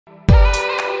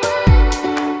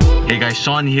Hey guys,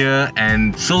 Sean here,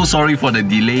 and so sorry for the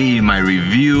delay in my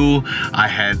review. I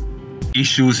had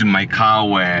issues in my car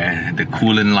where the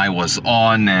coolant light was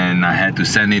on and I had to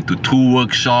send it to 2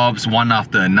 workshops, one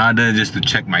after another, just to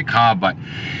check my car, but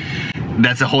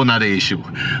that's a whole nother issue.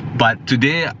 But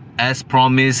today, as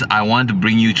promised, I want to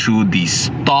bring you through the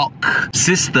stock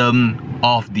system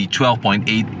of the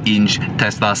 12.8-inch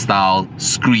Tesla style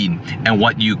screen and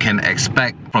what you can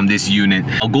expect from this unit.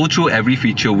 I'll go through every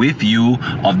feature with you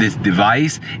of this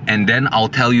device, and then I'll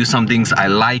tell you some things I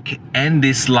like and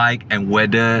dislike and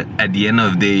whether at the end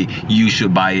of the day you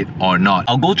should buy it or not.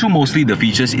 I'll go through mostly the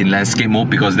features in landscape mode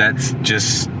because that's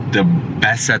just the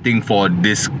best setting for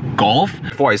this Golf.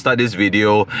 Before I start this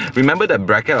video, remember that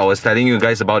bracket I was telling you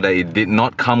guys about that it did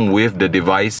not come with the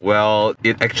device? Well,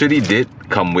 it actually did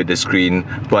come with the screen,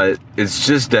 but it's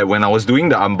just that when I was doing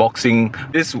the unboxing,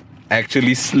 this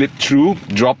actually slipped through,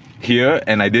 dropped here,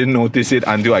 and I didn't notice it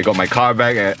until I got my car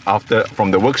back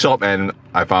from the workshop and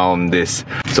I found this.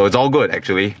 So it's all good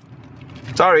actually.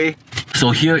 Sorry. So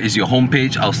here is your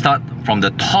homepage. I'll start from the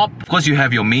top. Of course, you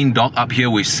have your main dock up here,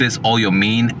 which sits all your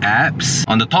main apps.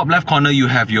 On the top left corner, you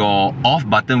have your off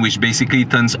button, which basically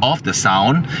turns off the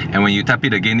sound. And when you tap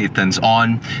it again, it turns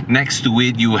on. Next to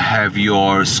it, you have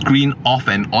your screen off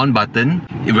and on button,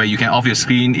 where you can off your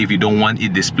screen if you don't want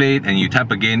it displayed. And you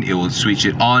tap again, it will switch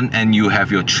it on. And you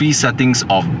have your 3 settings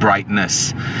of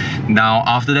brightness. Now,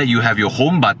 after that, you have your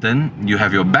home button, you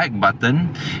have your back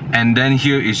button, and then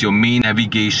here is your main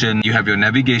navigation. You have your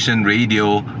navigation,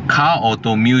 radio, car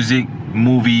auto, music,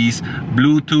 movies,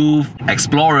 Bluetooth,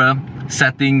 Explorer,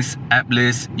 settings, app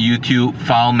list, YouTube,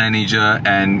 file manager,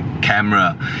 and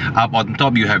camera. Up on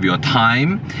top you have your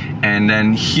time, and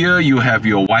then here you have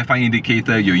your Wi-Fi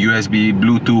indicator, your USB,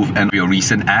 Bluetooth, and your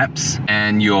recent apps,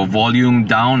 and your volume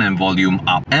down and volume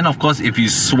up. And of course, if you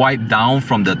swipe down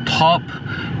from the top,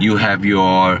 you have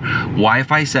your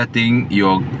Wi-Fi setting,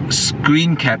 your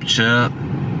screen capture,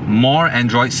 more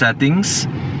Android settings,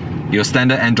 your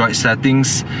standard Android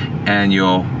settings, and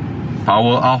your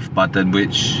power off button,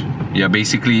 which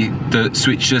basically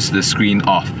switches the screen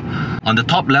off. On the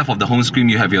top left of the home screen,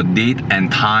 you have your date and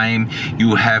time.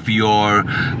 You have your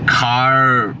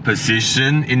car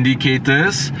position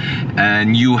indicators,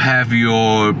 and you have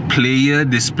your player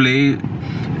display,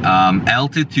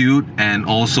 altitude, and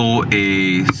also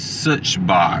a search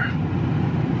bar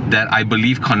that I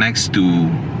believe connects to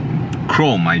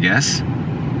Chrome, I guess.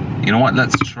 You know what?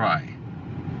 Let's try.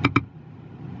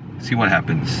 See what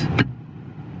happens.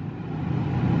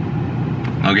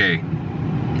 Okay.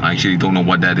 I actually don't know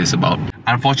what that is about.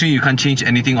 Unfortunately, you can't change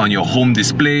anything on your home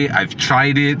display. I've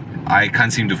tried it. I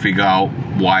can't seem to figure out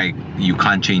why you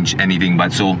can't change anything,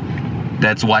 but so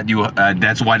that's what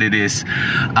it is.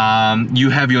 You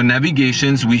have your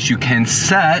navigations, which you can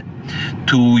set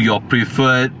to your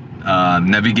preferred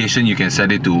navigation. You can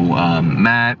set it to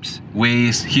maps,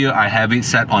 Waze. Here I have it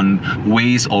set on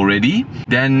Waze already.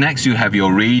 Then next you have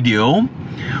your radio,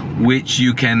 which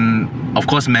you can of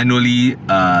course manually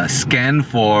scan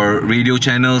for radio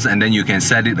channels, and then you can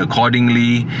set it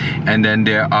accordingly. And then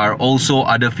there are also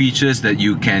other features that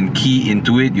you can key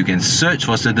into it. You can search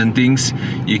for certain things.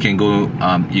 You can go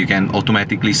you can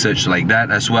automatically search like that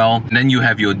as well. And then you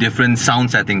have your different sound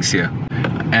settings here.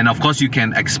 And of course, you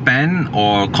can expand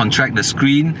or contract the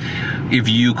screen. If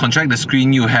you contract the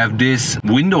screen, you have this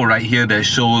window right here that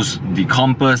shows the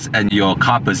compass and your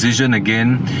car position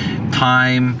again,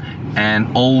 time,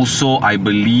 and also I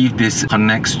believe this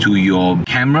connects to your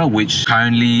camera, which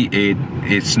currently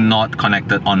it's not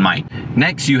connected on mine.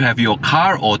 Next, you have your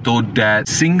car auto that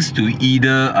syncs to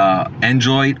either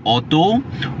Android Auto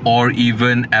or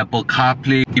even Apple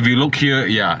CarPlay. If you look here,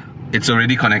 yeah, it's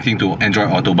already connecting to Android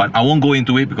Auto, but I won't go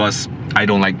into it because I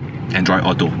don't like Android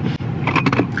Auto.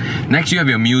 Next, you have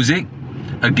your music.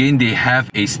 Again, they have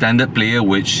a standard player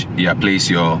which plays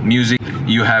your music.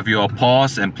 You have your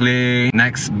pause and play,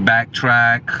 next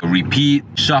backtrack, repeat,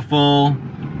 shuffle,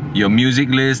 your music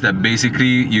list that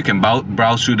basically you can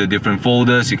browse through the different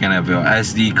folders. You can have your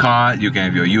SD card, you can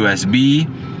have your USB,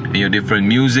 and your different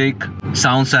music,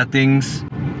 sound settings.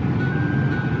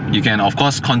 You can of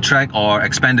course contract or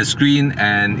expand the screen,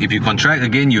 and if you contract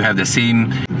again, you have the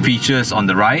same features on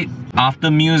the right. After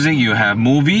music, you have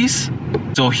movies.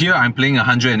 So here I'm playing a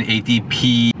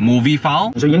 180p movie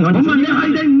file.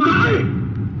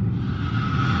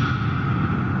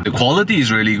 The quality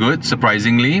is really good,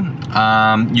 surprisingly.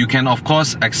 You can of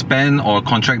course expand or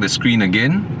contract the screen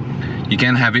again. You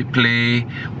can have it play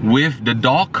with the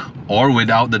dock or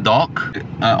without the dock.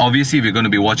 Obviously, if you're going to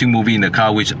be watching a movie in the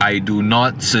car, which I do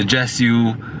not suggest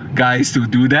you guys to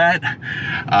do that,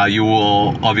 you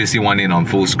will obviously want it on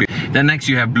full screen. Then next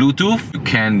you have Bluetooth. You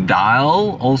can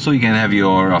dial. Also, you can have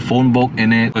your phone book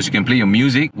in it because you can play your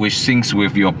music, which syncs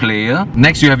with your player.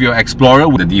 Next you have your Explorer.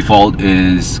 The default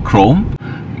is Chrome.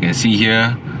 You can see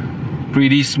here,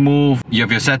 pretty smooth. You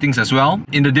have your settings as well.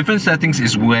 In the different settings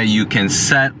is where you can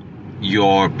set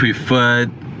your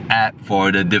preferred app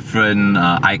for the different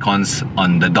icons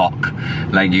on the dock.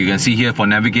 Like you can see here for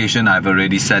navigation, I've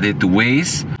already set it to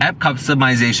Waze. App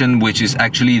customization, which is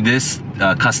actually this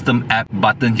custom app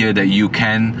button here that you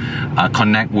can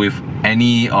connect with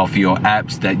any of your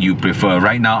apps that you prefer.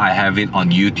 Right now I have it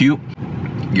on YouTube.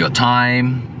 Your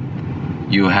time,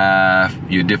 you have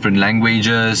your different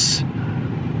languages,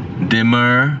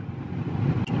 dimmer.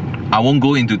 I won't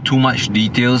go into too much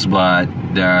details, but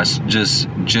there's just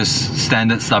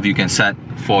standard stuff you can set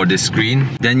for this screen.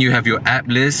 Then you have your app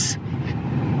list.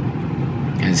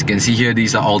 As you can see here,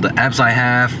 these are all the apps I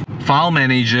have. File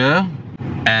manager.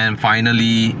 And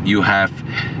finally, you have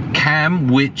cam,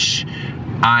 which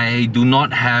I do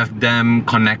not have them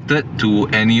connected to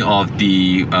any of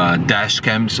the dash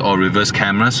cams or reverse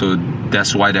camera, so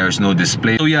that's why there is no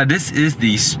display. So yeah, this is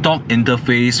the stock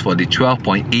interface for the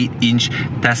 12.8-inch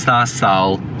Tesla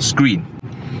style screen.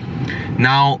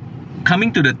 Now,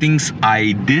 coming to the things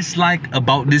I dislike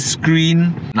about this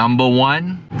screen. Number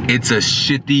one, it's a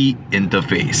shitty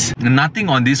interface. Nothing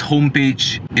on this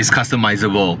homepage is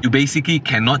customizable. You basically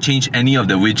cannot change any of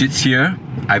the widgets here.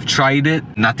 I've tried it,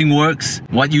 nothing works.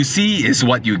 What you see is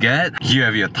what you get. You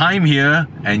have your time here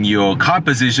and your car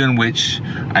position, which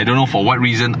I don't know for what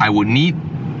reason I would need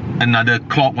another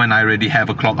clock when I already have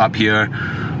a clock up here.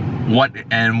 What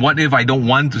if I don't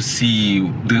want to see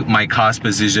my car's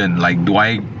position? Like,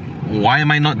 why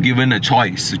am I not given a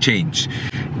choice to change?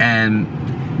 And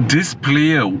this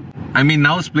player, I mean,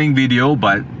 now it's playing video,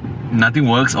 but nothing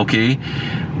works. Okay,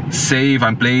 say if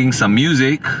I'm playing some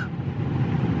music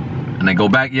and I go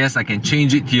back, yes, I can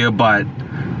change it here, but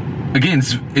again,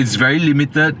 it's very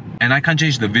limited and I can't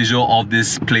change the visual of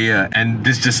this player, and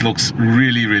this just looks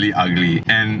really ugly.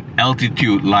 And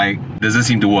altitude, like, doesn't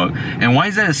seem to work. And why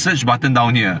is there a search button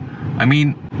down here? I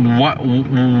mean,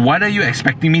 what are you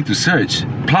expecting me to search?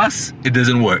 Plus, it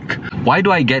doesn't work. Why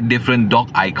do I get different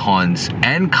dock icons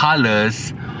and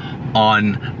colors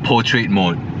on portrait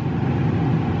mode?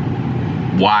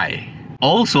 Why?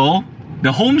 Also,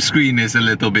 the home screen is a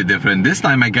little bit different. This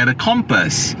time I get a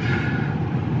compass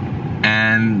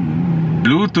and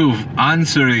Bluetooth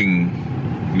answering.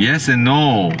 Yes and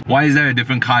no. Why is there a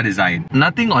different car design?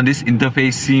 Nothing on this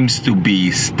interface seems to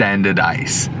be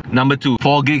standardized. Number two,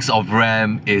 4 gigs of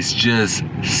RAM is just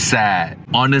sad.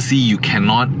 Honestly, you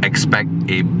cannot expect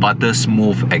a butter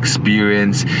smooth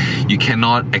experience. You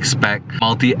cannot expect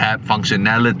multi-app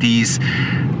functionalities.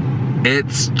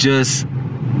 It's just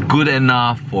good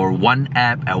enough for one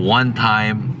app at one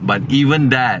time, but even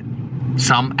that,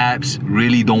 some apps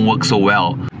really don't work so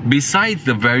well. Besides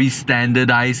the very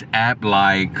standardized app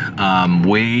like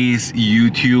Waze,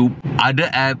 YouTube, other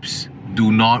apps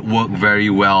do not work very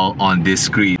well on this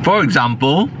screen. For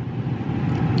example,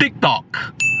 TikTok.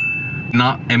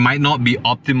 Now, it might not be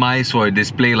optimized for a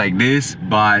display like this,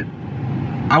 but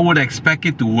I would expect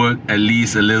it to work at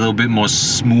least a little bit more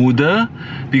smoother,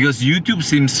 because YouTube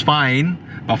seems fine,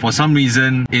 but for some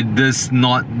reason it does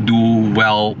not do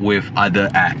well with other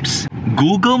apps.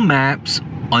 Google Maps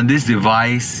on this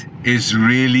device is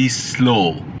really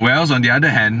slow, whereas on the other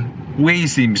hand, Waze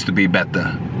seems to be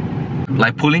better.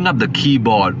 Like pulling up the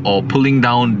keyboard or pulling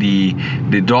down the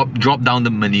drop down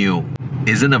the menu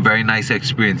isn't a very nice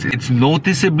experience. It's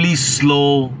noticeably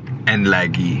slow and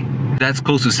laggy. That's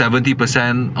close to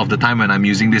 70% of the time when I'm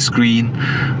using this screen.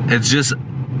 It's just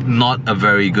not a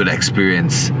very good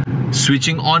experience.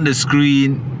 Switching on the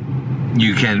screen,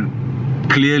 you can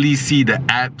clearly see the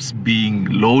apps being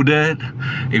loaded.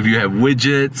 If you have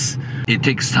widgets, it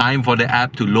takes time for the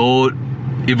app to load,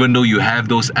 even though you have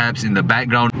those apps in the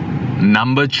background.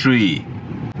 Number 3,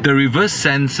 the reverse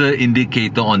sensor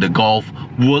indicator on the Golf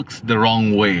works the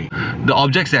wrong way. The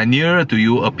objects that are nearer to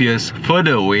you appears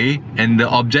further away, and the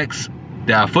objects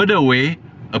that are further away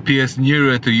appears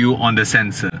nearer to you on the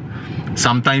sensor.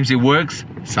 Sometimes it works,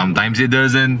 sometimes it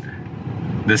doesn't.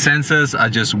 The sensors are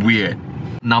just weird.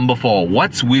 Number 4,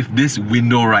 what's with this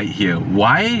window right here?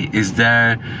 Why is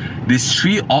there these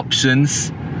 3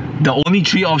 options? The only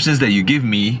 3 options that you give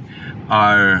me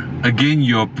are, again,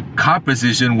 your car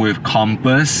position with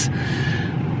compass,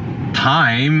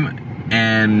 time,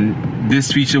 and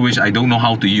this feature which I don't know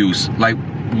how to use. Like,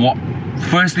 what?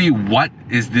 Firstly, what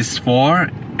is this for?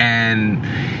 And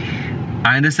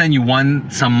I understand you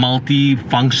want some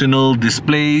multi-functional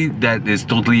display that is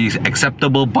totally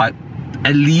acceptable, but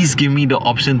at least give me the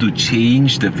option to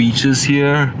change the features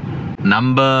here.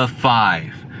 Number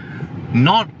 5.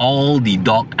 Not all the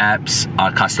dock apps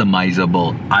are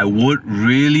customizable. I would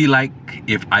really like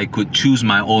if I could choose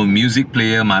my own music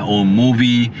player, my own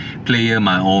movie player,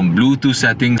 my own Bluetooth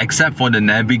settings. Except for the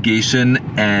navigation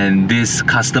and this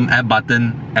custom app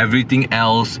button, everything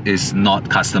else is not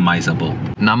customizable.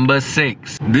 Number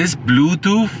 6. This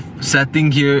Bluetooth setting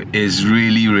here is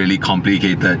really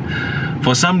complicated.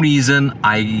 For some reason,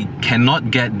 I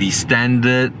cannot get the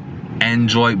standard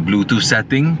Android Bluetooth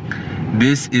setting.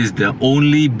 This is the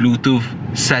only Bluetooth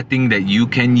setting that you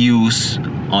can use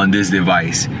on this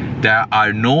device. There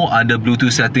are no other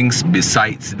Bluetooth settings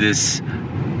besides this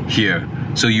here.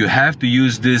 So you have to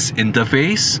use this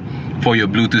interface for your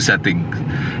Bluetooth settings.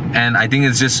 And I think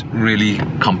it's just really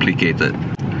complicated.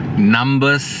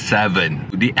 Number 7.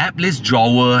 The app list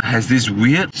drawer has this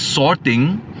weird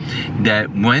sorting that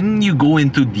when you go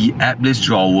into the app list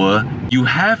drawer, you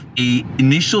have a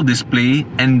initial display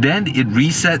and then it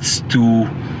resets to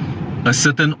a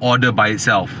certain order by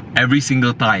itself every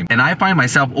single time. And I find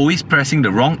myself always pressing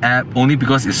the wrong app only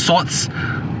because it sorts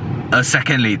a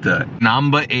second later.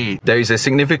 Number 8. There is a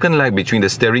significant lag between the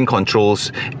steering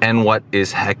controls and what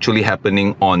is actually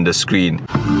happening on the screen.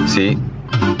 See?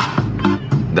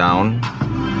 Down,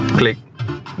 click,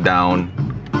 down,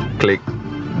 click,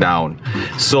 down.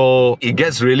 So it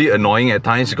gets really annoying at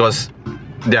times because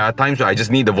there are times where I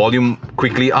just need the volume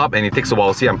quickly up and it takes a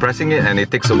while. See, I'm pressing it and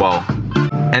it takes a while.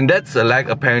 And that's a lag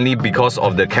apparently because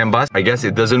of the CAN bus. I guess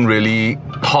it doesn't really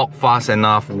talk fast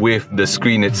enough with the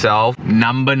screen itself.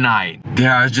 Number 9.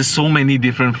 There are just so many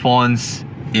different fonts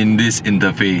in this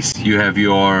interface. You have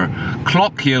your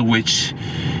clock here, which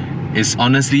is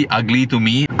honestly ugly to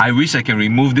me. I wish I can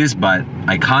remove this, but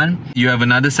I can't. You have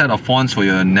another set of fonts for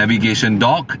your navigation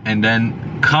dock, and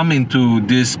then come into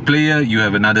this player, you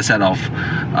have another set of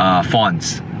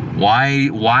fonts.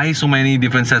 Why so many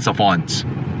different sets of fonts?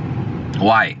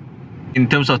 Why? In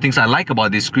terms of things I like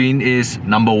about this screen is,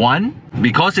 number 1,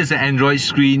 because it's an Android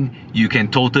screen, you can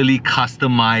totally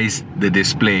customize the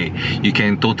display. You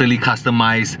can totally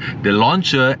customize the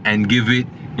launcher and give it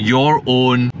your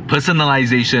own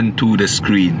personalization to the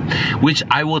screen, which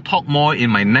I will talk more in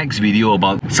my next video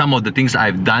about some of the things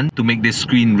I've done to make this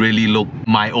screen really look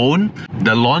my own,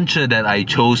 the launcher that I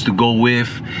chose to go with,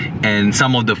 and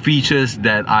some of the features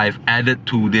that I've added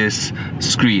to this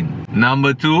screen.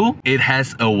 Number 2, it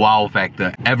has a wow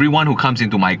factor. Everyone who comes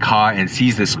into my car and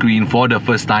sees the screen for the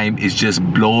first time is just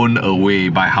blown away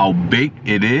by how big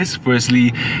it is,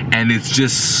 firstly, and it's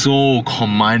just so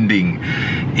commanding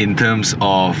in terms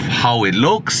of how it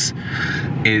looks.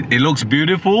 It looks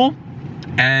beautiful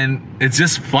and it's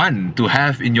just fun to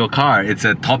have in your car. It's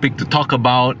a topic to talk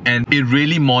about and it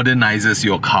really modernizes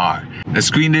your car. A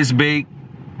screen this big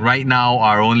right now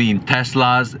are only in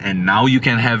Teslas, and now you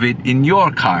can have it in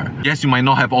your car. Yes, you might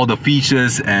not have all the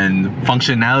features and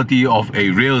functionality of a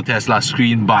real Tesla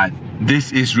screen, but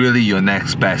this is really your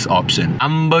next best option.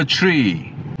 Number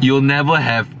 3, you'll never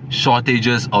have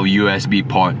shortages of USB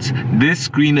ports. This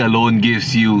screen alone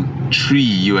gives you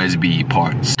 3 USB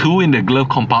ports, 2 in the glove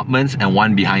compartments and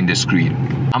 1 behind the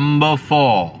screen. Number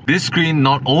 4, this screen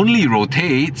not only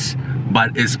rotates,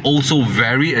 but is also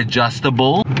very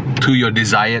adjustable to your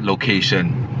desired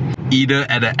location, either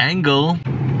at an angle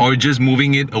or just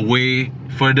moving it away,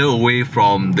 further away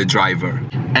from the driver.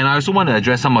 And I also want to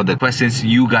address some of the questions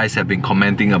you guys have been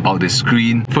commenting about the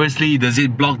screen. Firstly, does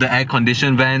it block the air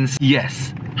condition vents?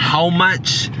 Yes. How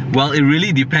much? Well, it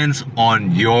really depends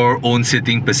on your own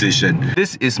sitting position.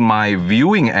 This is my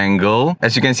viewing angle.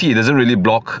 As you can see, it doesn't really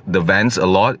block the vents a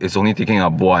lot. It's only taking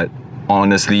up what?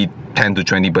 Honestly, 10 to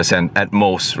 20% at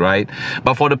most, right?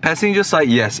 But for the passenger side,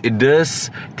 yes, it does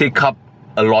take up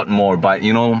a lot more, but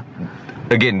you know,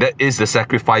 again, that is the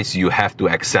sacrifice you have to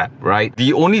accept, right?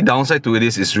 The only downside to it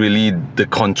is really the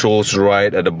controls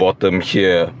right at the bottom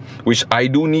here, which I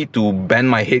do need to bend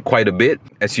my head quite a bit.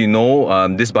 As you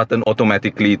know, this button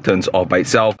automatically turns off by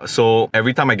itself. So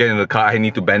every time I get in the car, I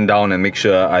need to bend down and make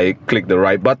sure I click the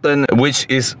right button, which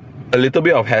is a little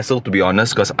bit of hassle, to be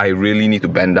honest, because I really need to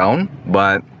bend down.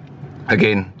 But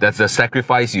again, that's the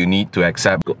sacrifice you need to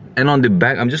accept. And on the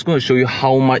back, I'm just going to show you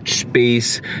how much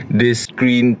space this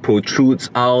screen protrudes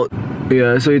out.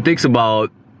 Yeah, so it takes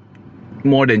about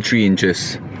more than 3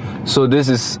 inches. So this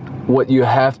is what you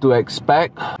have to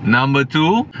expect. Number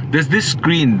 2, does this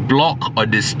screen block or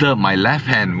disturb my left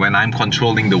hand when I'm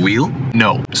controlling the wheel?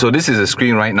 No. So this is a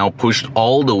screen right now pushed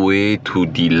all the way to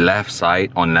the left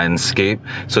side on landscape.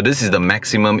 So this is the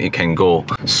maximum it can go.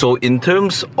 So in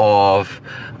terms of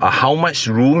how much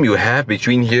room you have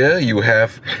between here, you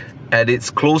have at its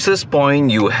closest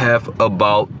point, you have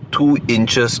about 2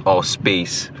 inches of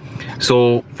space.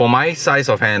 So for my size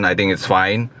of hand, I think it's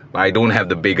fine. I don't have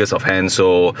the biggest of hands,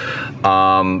 so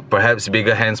perhaps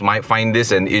bigger hands might find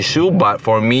this an issue, but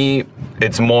for me,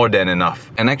 it's more than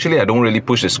enough. And actually, I don't really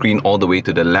push the screen all the way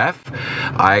to the left.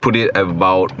 I put it at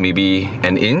about maybe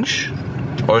an inch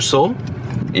or so.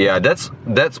 Yeah, that's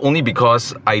only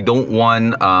because I don't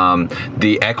want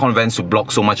the aircon vents to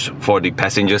block so much for the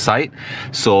passenger side.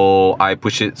 So I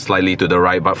push it slightly to the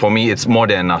right, but for me, it's more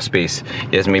than enough space.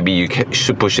 Yes, maybe you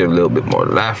should push it a little bit more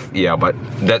left. Yeah, but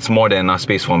that's more than enough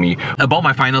space for me. About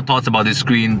my final thoughts about this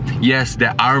screen, yes,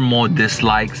 there are more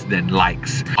dislikes than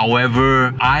likes.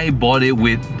 However, I bought it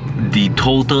with the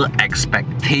total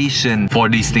expectation for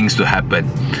these things to happen.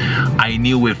 I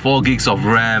knew with 4 gigs of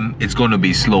RAM, it's going to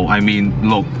be slow. I mean,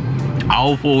 look,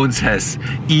 our phones has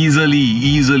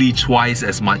easily twice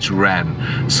as much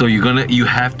RAM, so you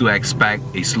have to expect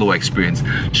a slow experience.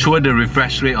 Sure, the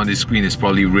refresh rate on the screen is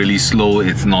probably really slow.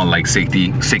 It's not like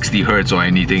 60 Hertz or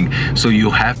anything, so you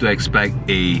have to expect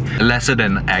a lesser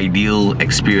than ideal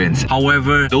experience.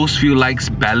 However, those few likes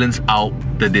balance out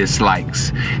the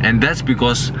dislikes, and that's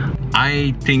because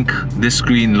I think this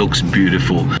screen looks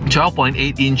beautiful.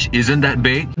 12.8 inch isn't that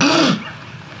big.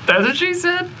 That's what she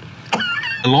said.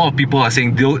 A lot of people are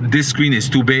saying this screen is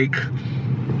too big.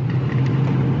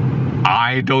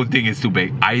 I don't think it's too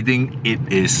big. I think it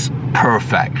is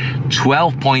perfect.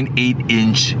 12.8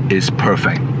 inch is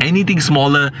perfect. Anything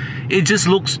smaller, it just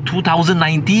looks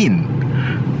 2019.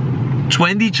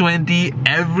 2020,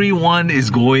 everyone is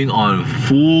going on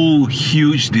full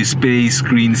huge display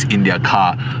screens in their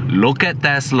car. Look at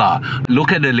Tesla.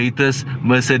 Look at the latest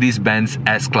Mercedes-Benz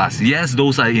S-Class. Yes,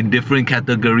 those are in different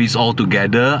categories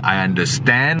altogether. I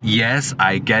understand. Yes,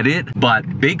 I get it.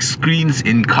 But big screens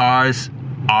in cars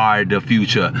are the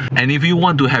future. And if you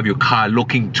want to have your car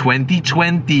looking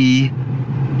 2020,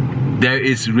 there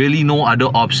is really no other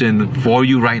option for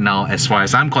you right now, as far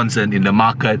as I'm concerned, in the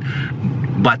market,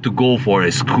 but to go for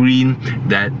a screen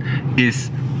that is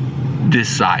this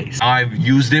size. I've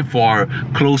used it for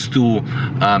close to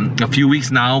a few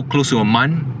weeks now, close to a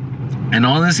month. And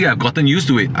honestly, I've gotten used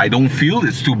to it. I don't feel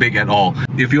it's too big at all.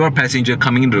 If you're a passenger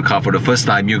coming into the car for the first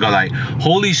time, you go like,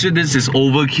 holy shit, this is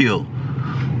overkill.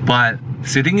 But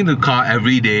sitting in the car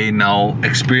every day now,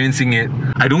 experiencing it,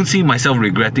 I don't see myself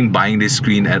regretting buying this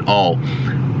screen at all.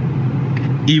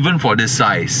 Even for this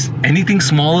size. Anything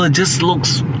smaller just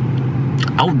looks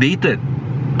outdated.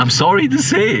 I'm sorry to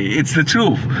say, it's the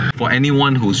truth. For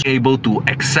anyone who's able to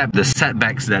accept the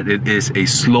setbacks that it is a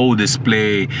slow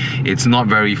display, it's not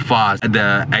very fast,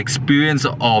 the experience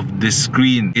of this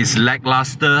screen is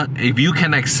lackluster, if you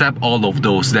can accept all of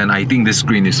those, then I think this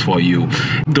screen is for you.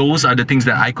 Those are the things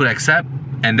that I could accept,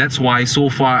 and that's why so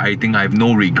far I think I have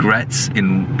no regrets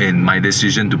in my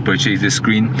decision to purchase this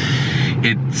screen.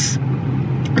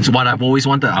 It's what I've always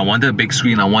wanted. I wanted a big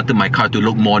screen. I wanted my car to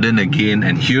look modern again,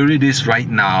 and here it is right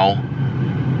now,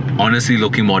 honestly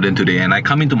looking modern today. And I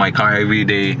come into my car every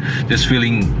day just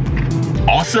feeling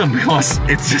awesome because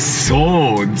it's just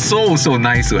so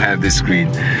nice to have this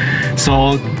screen.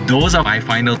 So those are my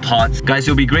final thoughts. Guys,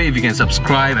 it would be great if you can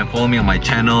subscribe and follow me on my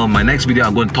channel. My next video,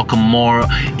 I'm going to talk more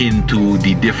into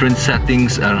the different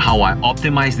settings and how I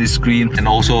optimize this screen, and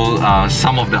also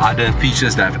some of the other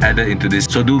features that I've added into this.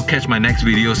 So do catch my next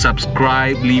video,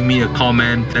 subscribe, leave me a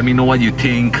comment, let me know what you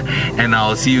think, and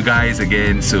I'll see you guys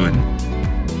again soon.